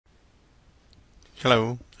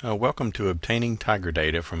Hello, welcome to Obtaining Tiger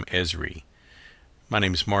Data from ESRI. My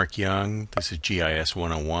name is Mark Young. This is GIS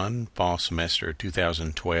 101, Fall Semester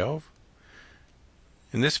 2012.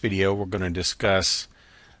 In this video, we're going to discuss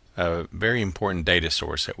a very important data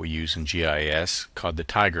source that we use in GIS called the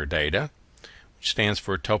Tiger Data, which stands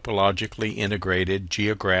for Topologically Integrated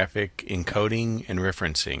Geographic Encoding and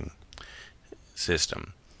Referencing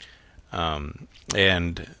System.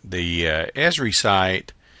 And the ESRI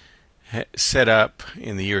site set up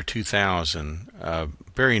in the year 2000 a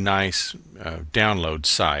very nice download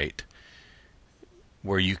site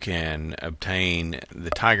where you can obtain the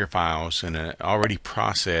Tiger files in an already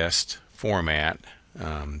processed format,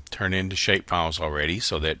 turn into shape files already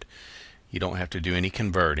so that you don't have to do any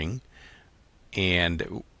converting.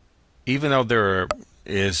 And even though there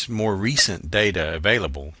is more recent data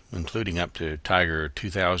available, including up to Tiger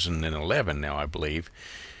 2011 now, I believe,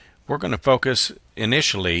 we're going to focus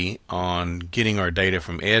initially on getting our data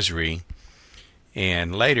from ESRI,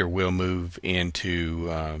 and later we'll move into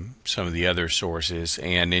some of the other sources.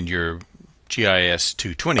 And in your GIS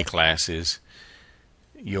 220 classes,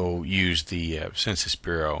 you'll use the Census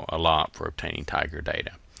Bureau a lot for obtaining Tiger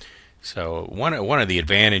data. So one of the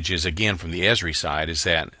advantages, again, from the ESRI side is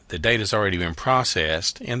that the data has already been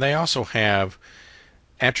processed, and they also have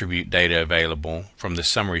attribute data available from the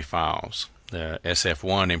summary files, the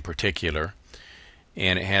SF1 in particular,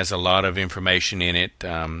 and it has a lot of information in it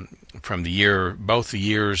from the year, both the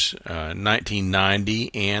years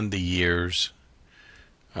 1990 and the years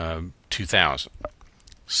 2000.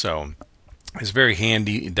 So it's a very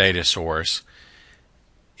handy data source,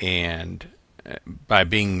 and by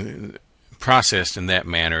being processed in that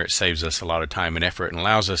manner, it saves us a lot of time and effort and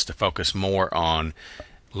allows us to focus more on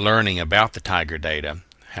learning about the Tiger data,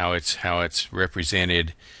 how it's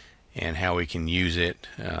represented, and how we can use it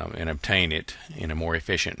and obtain it in a more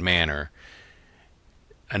efficient manner.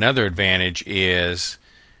 Another advantage is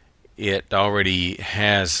it already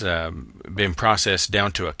has been processed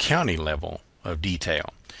down to a county level of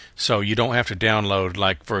detail. So you don't have to download,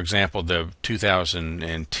 like for example, the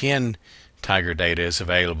 2010 Tiger data is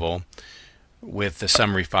available with the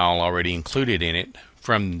summary file already included in it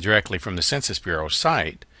directly from the Census Bureau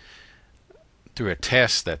site through a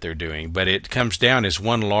test that they're doing, but it comes down as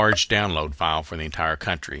one large download file for the entire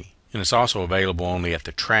country, and it's also available only at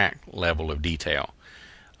the tract level of detail.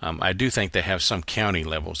 I do think they have some county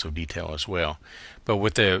levels of detail as well, but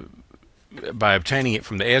by obtaining it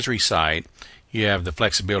from the ESRI site, you have the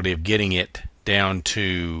flexibility of getting it down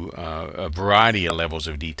to a variety of levels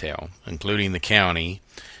of detail, including the county,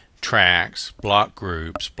 tracts, block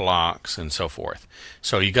groups, blocks, and so forth.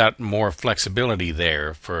 So you got more flexibility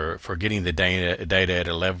there for getting the data at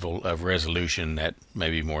a level of resolution that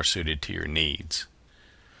may be more suited to your needs.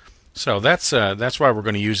 So that's why we're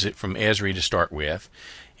going to use it from ESRI to start with.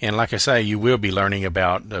 And like I say, you will be learning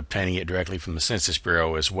about obtaining it directly from the Census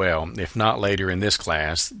Bureau as well. If not later in this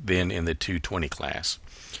class, then in the 220 class.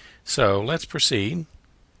 So let's proceed.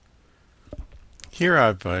 Here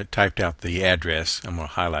I've typed out the address. I'm going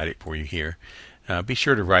to highlight it for you here. Be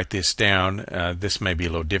sure to write this down. This may be a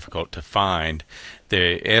little difficult to find.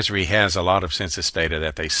 The ESRI has a lot of census data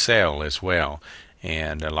that they sell as well,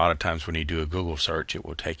 and a lot of times when you do a Google search, it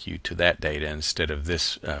will take you to that data instead of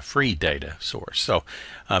this free data source. So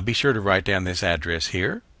be sure to write down this address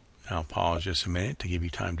here. I'll pause just a minute to give you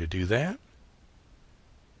time to do that.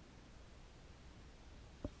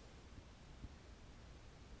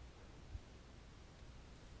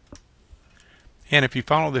 And if you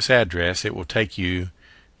follow this address, it will take you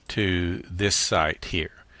to this site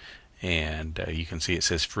here. And you can see it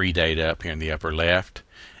says free data up here in the upper left.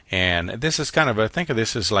 And this is kind of think of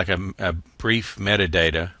this as like a brief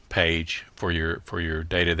metadata page for your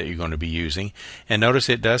data that you're going to be using. And notice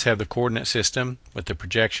it does have the coordinate system with the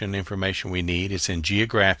projection information we need. It's in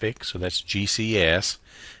geographic, so that's GCS,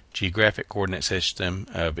 Geographic Coordinate System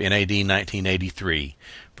of NAD 1983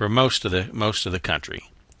 for most of the country.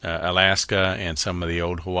 Alaska and some of the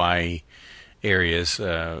old Hawaii areas,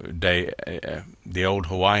 the old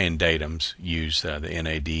Hawaiian datums use the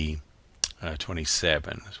NAD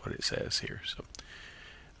 27. That's what it says here.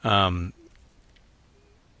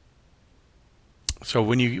 So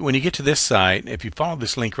when you get to this site, if you follow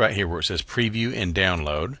this link right here where it says Preview and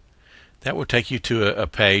Download, that will take you to a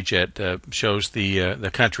page that shows the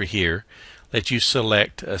country here. Let you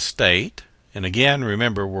select a state. And again,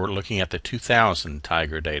 remember, we're looking at the 2000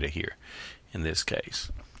 Tiger data here in this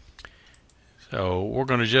case. So we're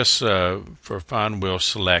going to just, for fun, we'll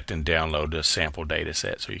select and download a sample data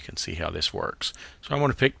set so you can see how this works. So I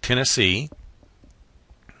want to pick Tennessee,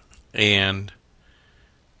 and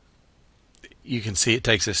you can see it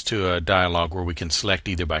takes us to a dialog where we can select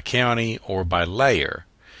either by county or by layer.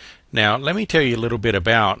 Now let me tell you a little bit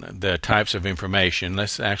about the types of information.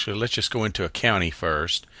 Let's just go into a county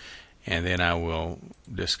first, and then I will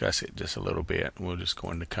discuss it just a little bit. We'll just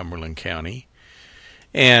go into Cumberland County,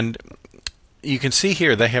 and you can see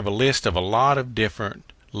here they have a list of a lot of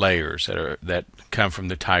different layers that come from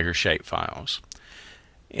the Tiger shapefiles.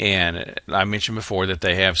 And I mentioned before that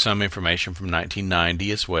they have some information from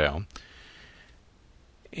 1990 as well.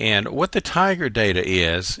 And what the Tiger data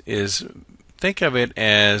is think of it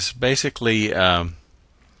as basically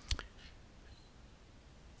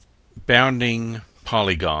bounding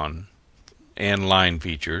polygon and line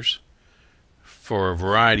features for a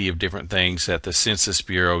variety of different things that the Census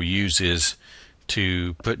Bureau uses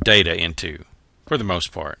to put data into, for the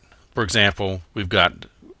most part. For example, we've got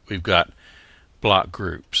block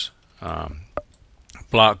groups.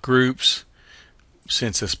 Block groups,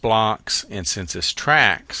 census blocks, and census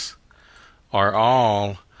tracts are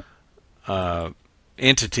all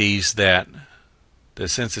entities that the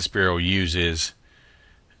Census Bureau uses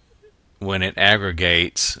when it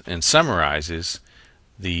aggregates and summarizes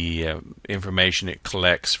the information it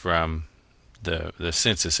collects from the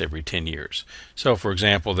census every 10 years. So, for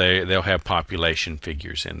example, they'll have population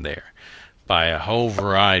figures in there by a whole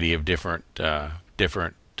variety of different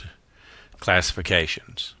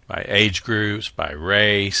classifications, by age groups, by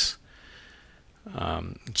race,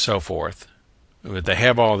 so forth. But they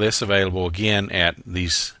have all this available again at the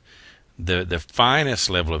finest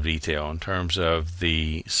level of detail in terms of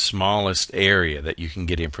the smallest area that you can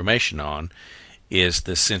get information on is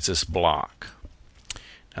the census block.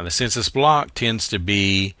 Now the census block tends to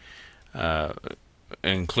be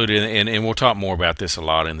included, and we'll talk more about this a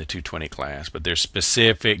lot in the 220 class, but there's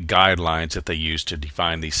specific guidelines that they use to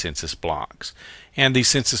define these census blocks. And these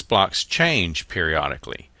census blocks change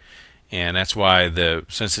periodically. And that's why the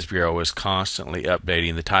Census Bureau is constantly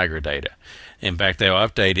updating the Tiger data. In fact, they'll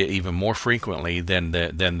update it even more frequently than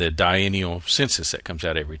the biennial census that comes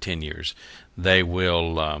out every 10 years. They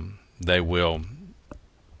will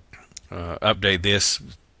update this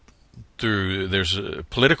through, there's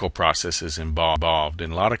political processes involved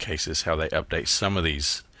in a lot of cases how they update some of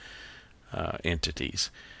these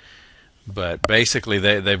entities. But basically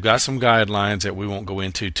they've got some guidelines that we won't go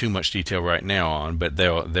into too much detail right now on, but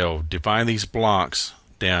they'll define these blocks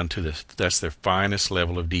down to that's their finest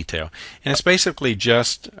level of detail. And it's basically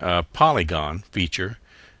just a polygon feature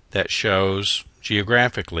that shows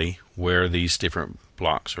geographically where these different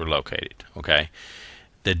blocks are located. Okay,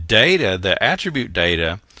 the data, the attribute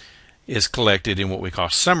data, is collected in what we call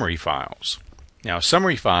summary files. Now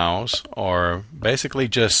summary files are basically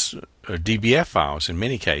just DBF files in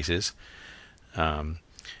many cases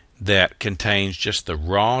that contains just the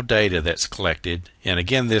raw data that's collected, and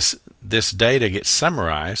again this data gets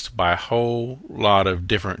summarized by a whole lot of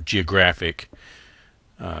different geographic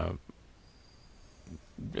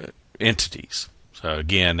entities. So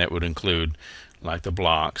again, that would include like the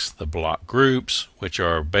blocks, the block groups, which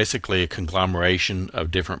are basically a conglomeration of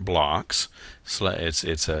different blocks. So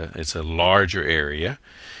it's a larger area,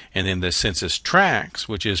 and then the census tracts,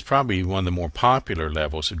 which is probably one of the more popular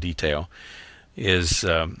levels of detail, is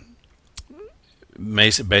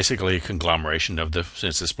basically a conglomeration of the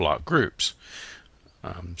census block groups.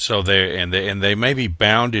 So they may be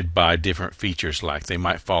bounded by different features, like they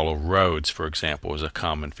might follow roads, for example, as a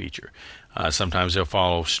common feature. Sometimes they'll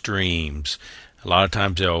follow streams. A lot of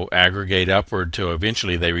times they'll aggregate upward to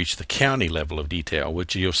eventually they reach the county level of detail,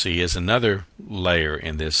 which you'll see is another layer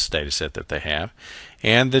in this data set that they have.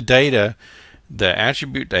 And the data, the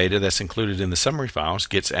attribute data that's included in the summary files,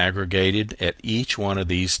 gets aggregated at each one of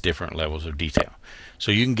these different levels of detail.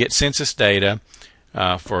 So you can get census data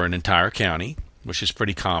for an entire county, which is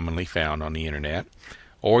pretty commonly found on the internet,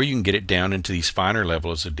 or you can get it down into these finer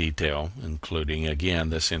levels of detail, including again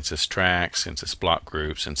the census tracts, census block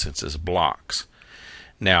groups, and census blocks.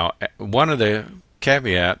 Now, one of the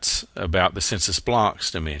caveats about the census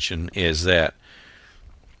blocks to mention is that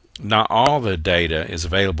not all the data is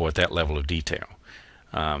available at that level of detail.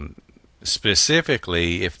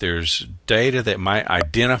 Specifically, if there's data that might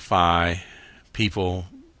identify people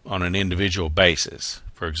on an individual basis,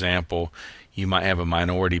 for example, you might have a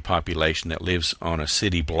minority population that lives on a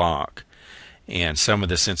city block, and some of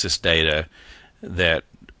the census data that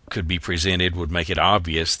could be presented would make it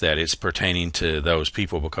obvious that it's pertaining to those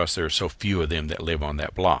people because there are so few of them that live on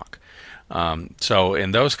that block. So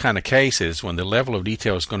in those kind of cases, when the level of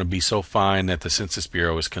detail is going to be so fine that the Census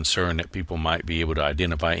Bureau is concerned that people might be able to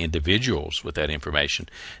identify individuals with that information,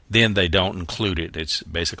 then they don't include it. It's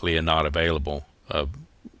basically a not available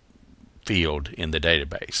field in the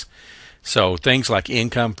database. So things like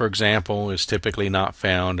income, for example, is typically not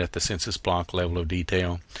found at the census block level of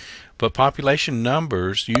detail, but population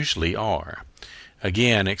numbers usually are.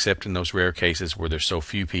 Again, except in those rare cases where there's so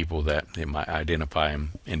few people that it might identify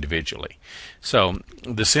them individually. So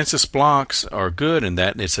the census blocks are good in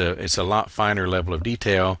that it's a lot finer level of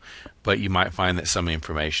detail, but you might find that some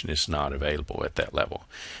information is not available at that level.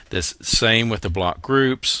 This same with the block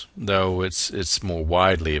groups, though it's more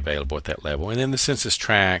widely available at that level. And then the census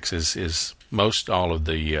tracts is most all of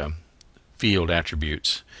the field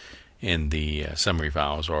attributes in the summary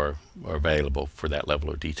files are available for that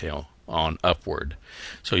level of detail on upward.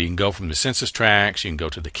 So you can go from the census tracts, you can go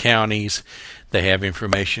to the counties. They have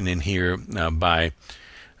information in here by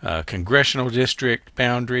congressional district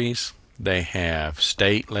boundaries. They have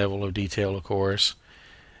state level of detail, of course,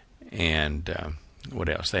 and what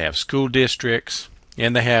else? They have school districts,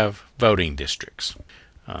 and they have voting districts.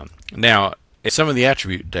 Now, some of the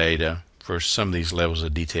attribute data for some of these levels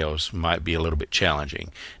of details might be a little bit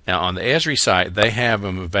challenging. Now, on the ESRI site, they have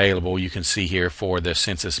them available, you can see here, for the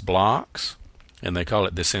census blocks, and they call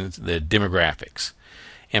it the demographics.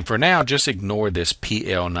 And for now, just ignore this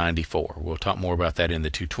PL94. We'll talk more about that in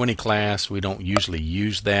the 220 class. We don't usually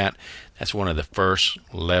use that. That's one of the first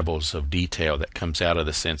levels of detail that comes out of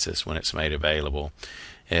the census when it's made available.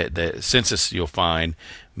 The census, you'll find,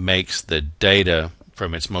 makes the data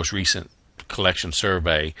from its most recent collection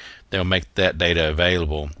survey. They'll make that data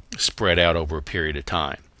available spread out over a period of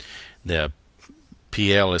time. The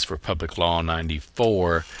PL is for Public Law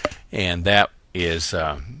 94, and that is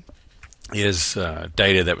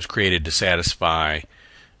data that was created to satisfy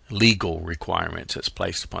legal requirements that's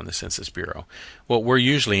placed upon the Census Bureau. What we're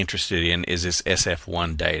usually interested in is this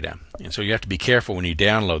SF1 data, and so you have to be careful when you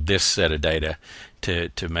download this set of data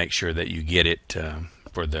to make sure that you get it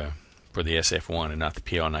for the SF1 and not the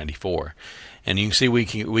PL94. And you can see we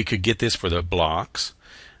could get this for the blocks.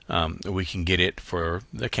 We can get it for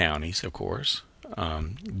the counties, of course.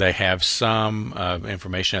 They have some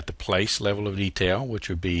information at the place level of detail, which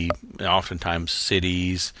would be oftentimes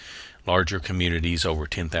cities, larger communities over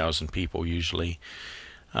 10,000 people usually.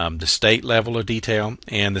 The state level of detail,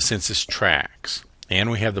 and the census tracts. And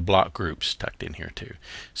we have the block groups tucked in here too.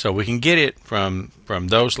 So we can get it from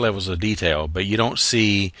those levels of detail, but you don't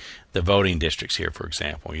see the voting districts here, for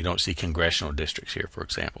example. You don't see congressional districts here, for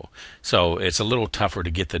example. So it's a little tougher to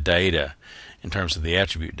get the data in terms of the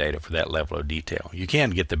attribute data for that level of detail. You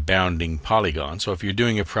can get the bounding polygon. So if you're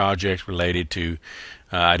doing a project related to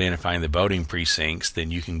identifying the voting precincts,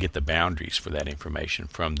 then you can get the boundaries for that information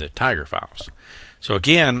from the Tiger files. So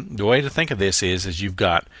again, the way to think of this is you've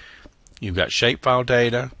got shapefile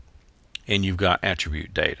data and you've got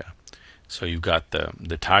attribute data. So you've got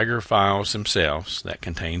the Tiger files themselves that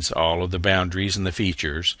contains all of the boundaries and the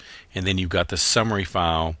features, and then you've got the summary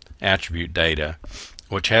file attribute data,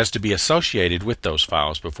 which has to be associated with those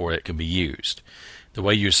files before it can be used. The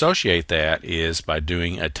way you associate that is by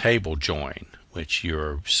doing a table join, which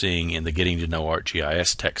you're seeing in the Getting to Know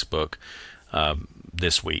ArcGIS textbook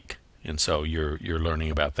this week. And so you're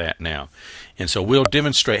learning about that now. And so we'll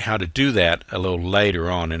demonstrate how to do that a little later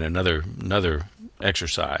on in another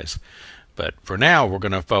exercise. But for now, we're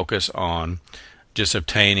going to focus on just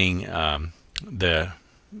obtaining the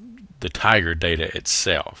Tiger data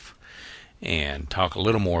itself and talk a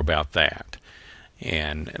little more about that.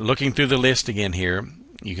 And looking through the list again here,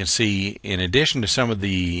 you can see in addition to some of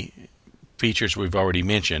the features we've already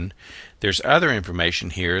mentioned, there's other information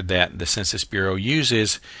here that the Census Bureau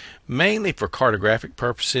uses mainly for cartographic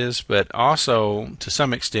purposes, but also to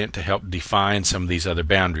some extent to help define some of these other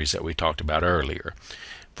boundaries that we talked about earlier.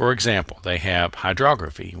 For example, they have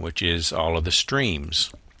hydrography, which is all of the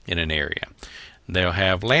streams in an area. They'll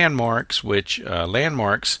have landmarks, which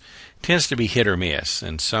landmarks tends to be hit or miss.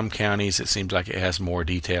 In some counties, it seems like it has more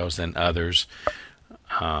details than others.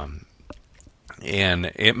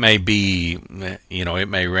 And it may be, it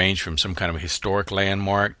may range from some kind of a historic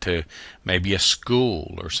landmark to maybe a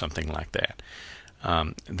school or something like that.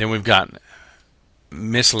 Then we've got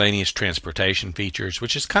miscellaneous transportation features,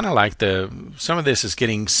 which is kind of like some of this is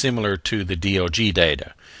getting similar to the DLG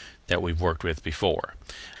data that we've worked with before.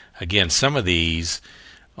 Again, some of these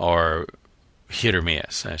are hit or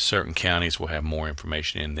miss. Certain counties will have more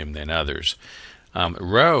information in them than others.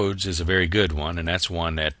 Roads is a very good one, and that's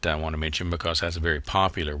one that I want to mention because that's a very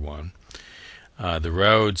popular one. The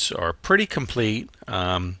roads are pretty complete.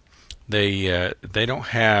 They don't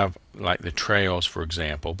have like the trails, for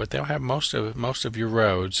example, but they'll have most of your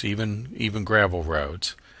roads, even gravel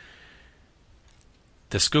roads.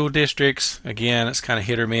 The school districts, again, it's kind of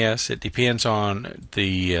hit or miss. It depends on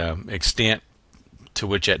the extent to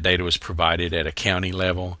which that data was provided at a county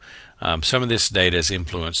level. Some of this data is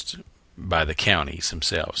influenced by the counties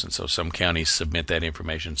themselves, and so some counties submit that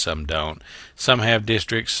information, some don't. Some have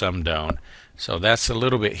districts, some don't. So that's a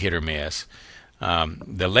little bit hit or miss.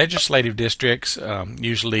 The legislative districts,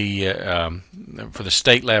 usually for the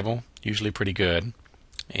state level, usually pretty good.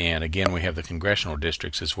 And again, we have the congressional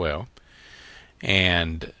districts as well.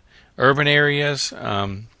 And urban areas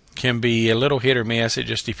can be a little hit or miss. It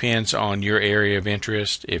just depends on your area of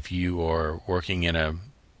interest. If you are working in a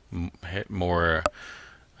more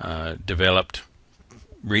developed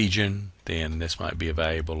region, then this might be a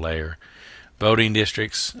valuable layer. Voting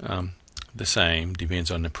districts, the same, depends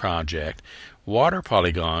on the project. Water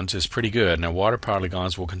polygons is pretty good. Now, water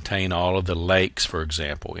polygons will contain all of the lakes, for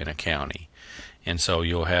example, in a county. And so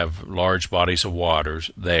you'll have large bodies of waters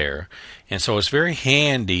there. And so it's very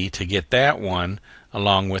handy to get that one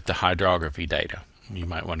along with the hydrography data. You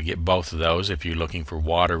might want to get both of those if you're looking for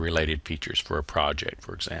water-related features for a project,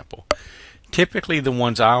 for example. Typically, the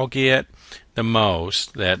ones I'll get the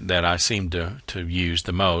most, that I seem to use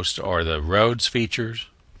the most, are the roads features,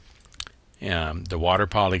 the water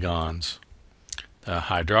polygons, the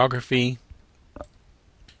hydrography.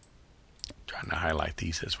 Trying to highlight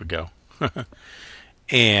these as we go.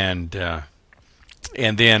 and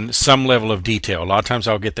then some level of detail. A lot of times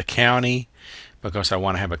I'll get the county because I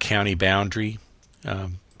want to have a county boundary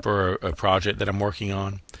for a project that I'm working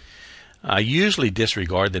on. I usually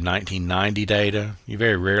disregard the 1990 data. You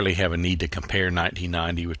very rarely have a need to compare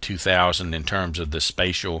 1990 with 2000 in terms of the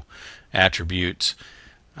spatial attributes.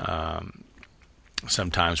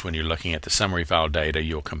 Sometimes when you're looking at the summary file data,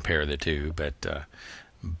 you'll compare the two, but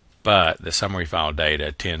the summary file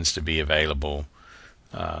data tends to be available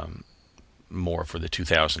more for the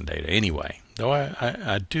 2000 data anyway. Though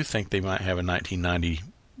I do think they might have a 1990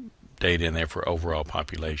 data in there for overall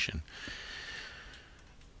population.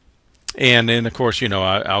 And then, of course,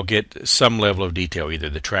 I'll get some level of detail, either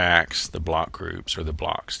the tracks, the block groups, or the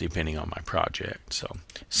blocks, depending on my project. So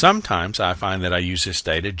sometimes I find that I use this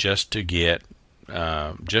data just to get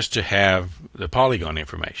just to have the polygon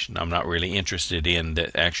information. I'm not really interested in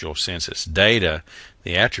the actual census data,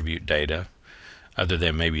 the attribute data, other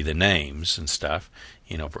than maybe the names and stuff.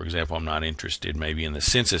 For example, I'm not interested maybe in the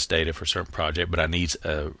census data for a certain project, but I need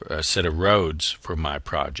a set of roads for my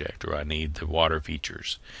project, or I need the water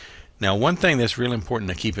features. Now, one thing that's really important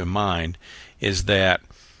to keep in mind is that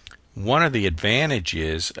one of the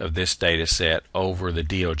advantages of this data set over the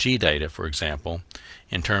DLG data, for example,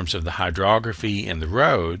 in terms of the hydrography and the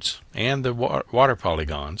roads and the water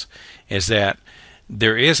polygons, is that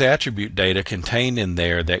there is attribute data contained in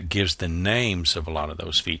there that gives the names of a lot of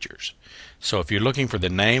those features. So if you're looking for the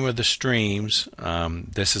name of the streams,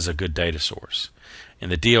 this is a good data source. In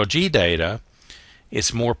the DLG data,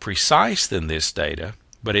 it's more precise than this data,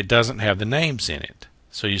 but it doesn't have the names in it.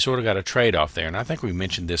 So you sort of got a trade-off there, and I think we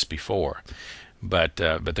mentioned this before. But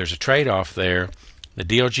there's a trade-off there. The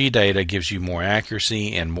DLG data gives you more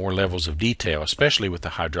accuracy and more levels of detail, especially with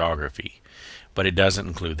the hydrography, but it doesn't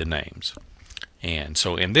include the names. And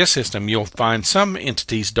so in this system, you'll find some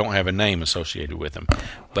entities don't have a name associated with them,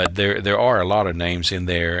 but there are a lot of names in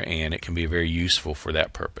there, and it can be very useful for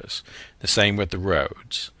that purpose. The same with the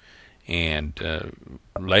roads. And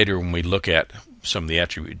later, when we look at some of the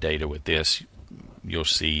attribute data with this, you'll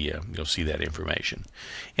see that information,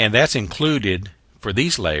 and that's included for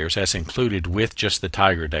these layers. That's included with just the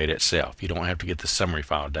Tiger data itself. You don't have to get the summary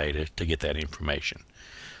file data to get that information.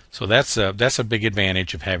 So that's a big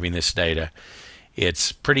advantage of having this data.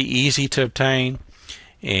 It's pretty easy to obtain,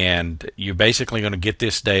 and you're basically going to get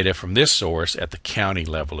this data from this source at the county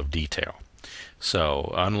level of detail.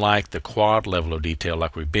 So unlike the quad level of detail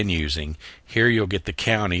like we've been using, here you'll get the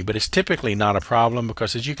county, but it's typically not a problem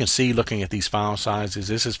because, as you can see looking at these file sizes,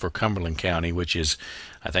 this is for Cumberland County, which is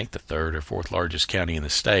I think the third or fourth largest county in the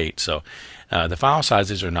state. So the file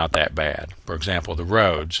sizes are not that bad. For example, the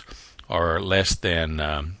roads are less than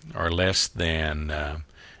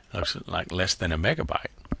looks like less than a megabyte.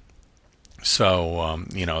 So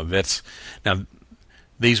that's now.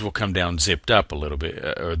 These will come down zipped up a little bit,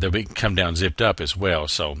 or they'll come down zipped up as well.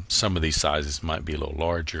 So some of these sizes might be a little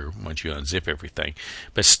larger once you unzip everything.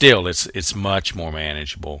 But still, it's much more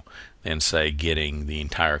manageable than, say, getting the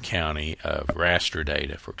entire county of raster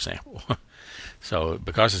data, for example. So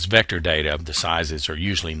because it's vector data, the sizes are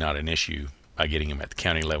usually not an issue by getting them at the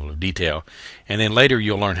county level of detail. And then later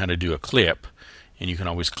you'll learn how to do a clip, and you can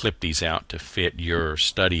always clip these out to fit your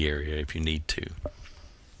study area if you need to.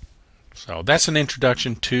 So that's an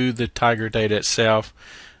introduction to the Tiger data itself.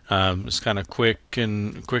 It's kind of quick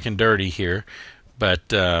and dirty here, but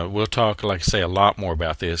we'll talk, like I say, a lot more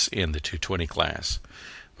about this in the 220 class.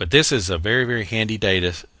 But this is a very, very handy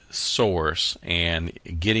data source, and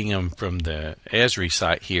getting them from the ESRI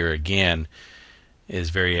site here again is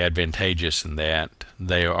very advantageous in that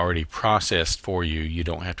they are already processed for you. You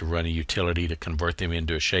don't have to run a utility to convert them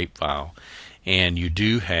into a shapefile, and you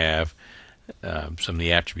do have some of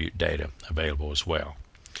the attribute data available as well.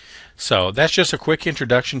 So that's just a quick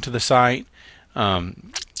introduction to the site.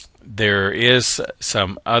 There's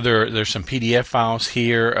some PDF files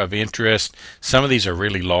here of interest. Some of these are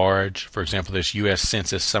really large. For example, this U.S.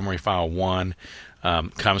 Census Summary File 1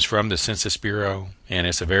 comes from the Census Bureau, and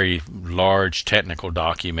it's a very large technical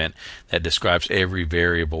document that describes every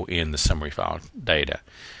variable in the summary file data.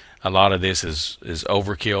 A lot of this is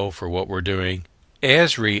overkill for what we're doing.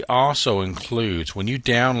 ESRI also includes, when you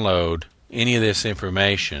download any of this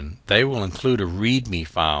information, they will include a README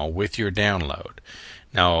file with your download.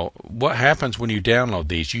 Now, what happens when you download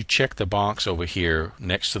these, you check the box over here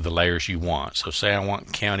next to the layers you want. So say I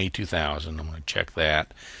want County 2000, I'm going to check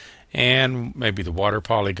that, and maybe the water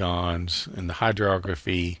polygons and the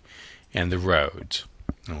hydrography and the roads.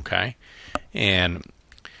 Okay, and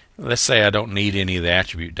let's say I don't need any of the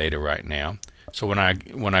attribute data right now. So when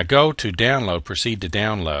I go to download, proceed to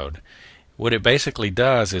download, what it basically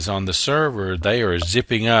does is on the server they are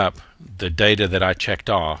zipping up the data that I checked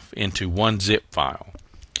off into one zip file,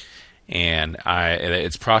 and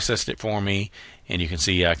it's processed it for me, and you can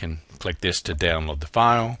see I can click this to download the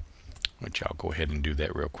file, which I'll go ahead and do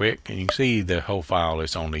that real quick, and you can see the whole file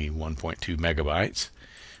is only 1.2 megabytes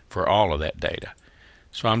for all of that data.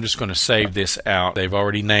 So I'm just going to save this out. They've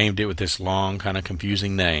already named it with this long kind of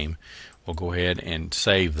confusing name. We'll go ahead and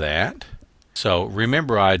save that. So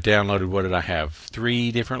remember, I downloaded, what did I have?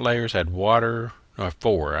 3 different layers. I had water, or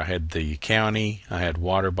 4. I had the county, I had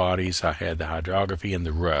water bodies, I had the hydrography, and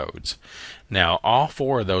the roads. Now all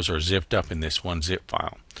 4 of those are zipped up in this one zip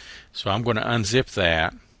file. So I'm going to unzip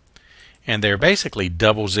that, and they're basically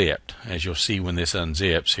double zipped, as you'll see when this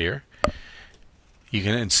unzips here. You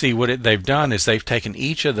can see what they've done is they've taken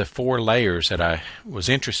each of the 4 layers that I was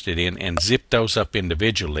interested in and zipped those up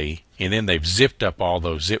individually, and then they've zipped up all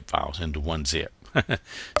those zip files into one zip.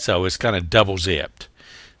 So it's kind of double zipped.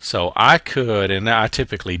 So I could, and I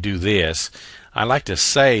typically do this, I like to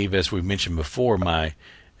save, as we mentioned before, my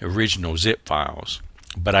original zip files,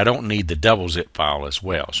 but I don't need the double zip file as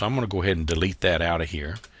well. So I'm going to go ahead and delete that out of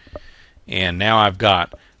here. And now I've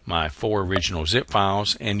got my 4 original zip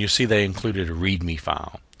files, and you see they included a README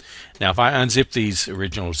file. Now if I unzip these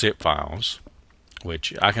original zip files,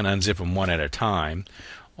 which I can unzip them one at a time,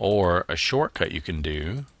 or a shortcut you can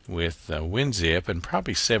do with WinZip and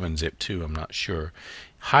probably 7-zip too, I'm not sure.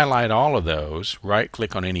 Highlight all of those, right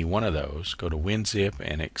click on any one of those, go to WinZip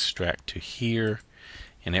and extract to here,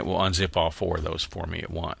 and it will unzip all 4 of those for me at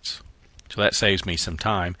once. So that saves me some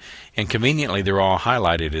time, and conveniently they're all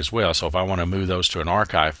highlighted as well. So if I want to move those to an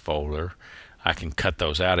archive folder, I can cut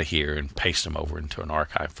those out of here and paste them over into an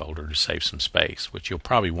archive folder to save some space, which you'll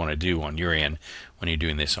probably want to do on your end when you're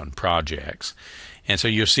doing this on projects. And so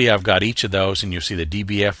you'll see I've got each of those, and you'll see the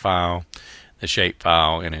DBF file, the shape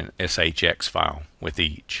file, and an SHX file with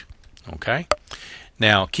each. Okay?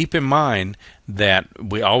 Now keep in mind that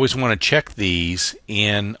we always want to check these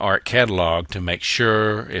in ARC Catalog to make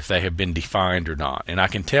sure if they have been defined or not. And I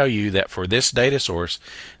can tell you that for this data source,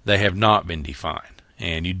 they have not been defined.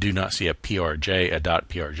 And you do not see a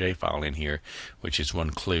 .prj file in here, which is one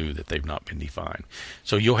clue that they've not been defined.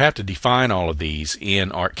 So you'll have to define all of these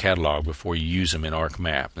in ARC Catalog before you use them in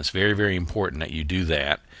ArcMap. It's very, very important that you do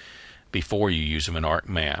that before you use them in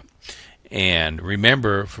ArcMap. And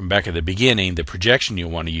remember, from back at the beginning, the projection you'll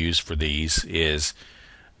want to use for these is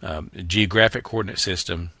geographic coordinate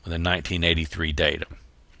system with a 1983 datum.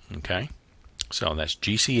 Okay, so that's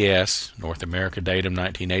GCS, North America datum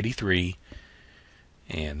 1983,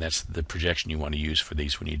 and that's the projection you want to use for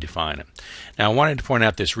these when you define them. Now I wanted to point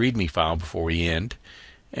out this README file before we end,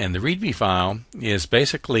 and the README file is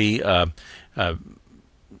basically a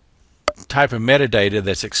type of metadata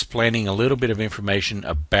that's explaining a little bit of information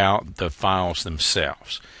about the files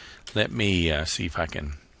themselves. Let me see if I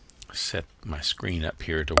can set my screen up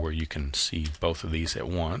here to where you can see both of these at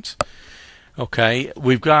once. Okay,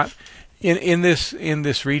 we've got in this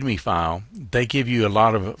README file, they give you a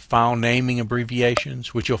lot of file naming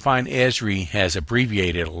abbreviations, which you'll find ESRI has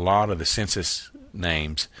abbreviated a lot of the census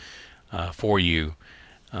names for you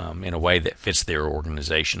in a way that fits their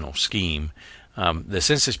organizational scheme. The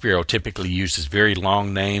Census Bureau typically uses very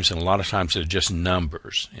long names, and a lot of times they're just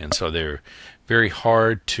numbers, and so they're very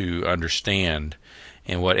hard to understand.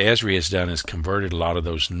 And what ESRI has done is converted a lot of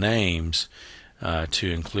those names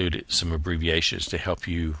to include some abbreviations to help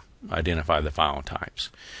you identify the file types.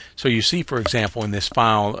 So you see, for example, in this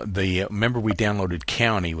file, remember we downloaded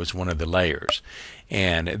county was one of the layers,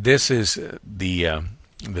 and this is the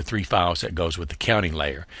 3 files that goes with the county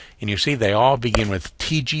layer. And you see they all begin with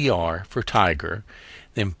TGR for Tiger,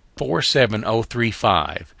 then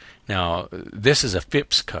 47035. Now this is a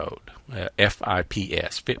FIPS code,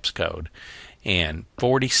 FIPS, FIPS code, and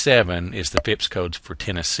 47 is the FIPS code for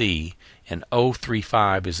Tennessee, and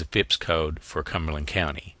 035 is the FIPS code for Cumberland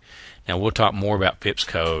County. Now we'll talk more about FIPS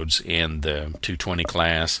codes in the 220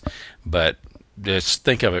 class, but just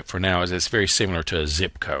think of it for now as it's very similar to a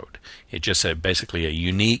zip code. It's just basically a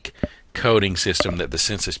unique coding system that the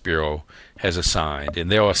Census Bureau has assigned,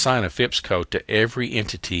 and they'll assign a FIPS code to every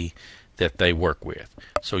entity that they work with.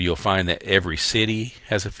 So you'll find that every city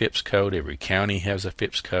has a FIPS code, every county has a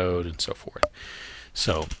FIPS code, and so forth.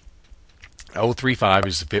 So 035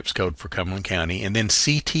 is the FIPS code for Cumberland County, and then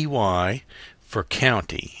CTY for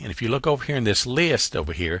county. And if you look over here in this list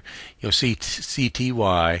over here, you'll see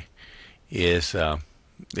CTY is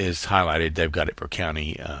highlighted. They've got it for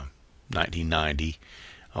county 1990.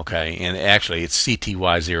 Okay, and actually it's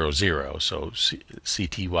CTY00, so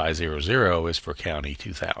CTY00 is for county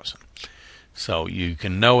 2000. So you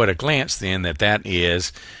can know at a glance then that that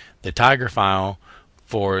is the Tiger file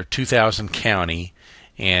for 2000 county,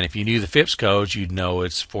 and if you knew the FIPS codes, you'd know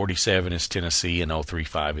it's 47 is Tennessee and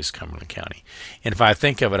 035 is Cumberland County. And if I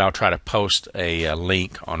think of it, I'll try to post a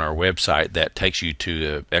link on our website that takes you to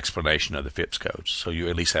the explanation of the FIPS codes, so you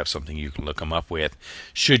at least have something you can look them up with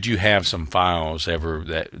should you have some files ever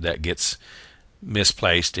that gets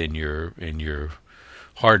misplaced in your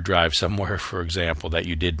hard drive somewhere, for example, that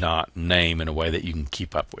you did not name in a way that you can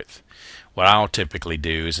keep up with. What I'll typically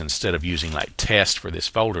do is, instead of using like test for this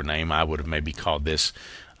folder name, I would have maybe called this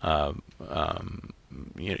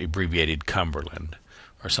abbreviated Cumberland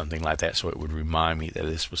or something like that, so it would remind me that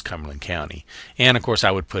this was Cumberland County. And of course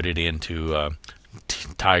I would put it into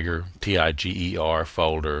Tiger, TIGER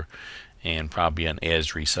folder, and probably an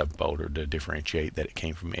ESRI subfolder to differentiate that it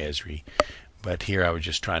came from ESRI. But here I was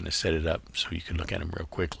just trying to set it up so you could look at them real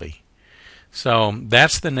quickly. So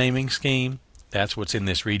that's the naming scheme. That's what's in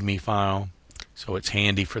this README file. So it's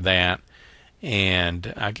handy for that.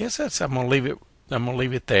 And I guess I'm gonna leave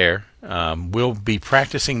it there. We'll be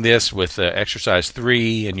practicing this with exercise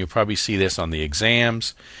 3, and you'll probably see this on the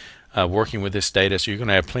exams, working with this data. So you're going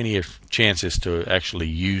to have plenty of chances to actually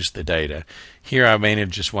use the data. Here I mainly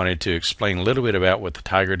just wanted to explain a little bit about what the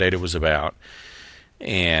Tiger data was about,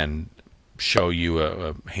 and show you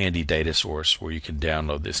a handy data source where you can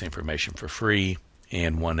download this information for free,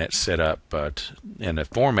 and one that's set up in a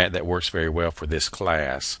format that works very well for this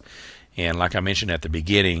class. And like I mentioned at the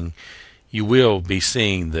beginning, you will be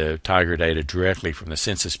seeing the Tiger data directly from the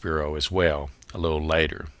Census Bureau as well a little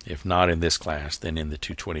later. If not in this class, then in the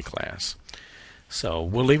 220 class. So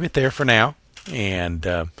we'll leave it there for now, and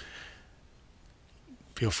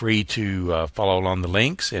feel free to follow along the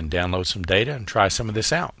links and download some data and try some of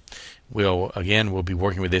this out. We'll be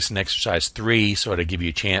working with this in exercise 3, so to give you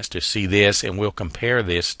a chance to see this, and we'll compare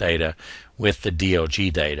this data with the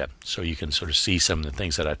DLG data, so you can sort of see some of the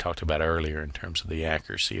things that I talked about earlier in terms of the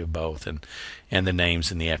accuracy of both, and the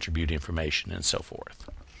names and the attribute information and so forth.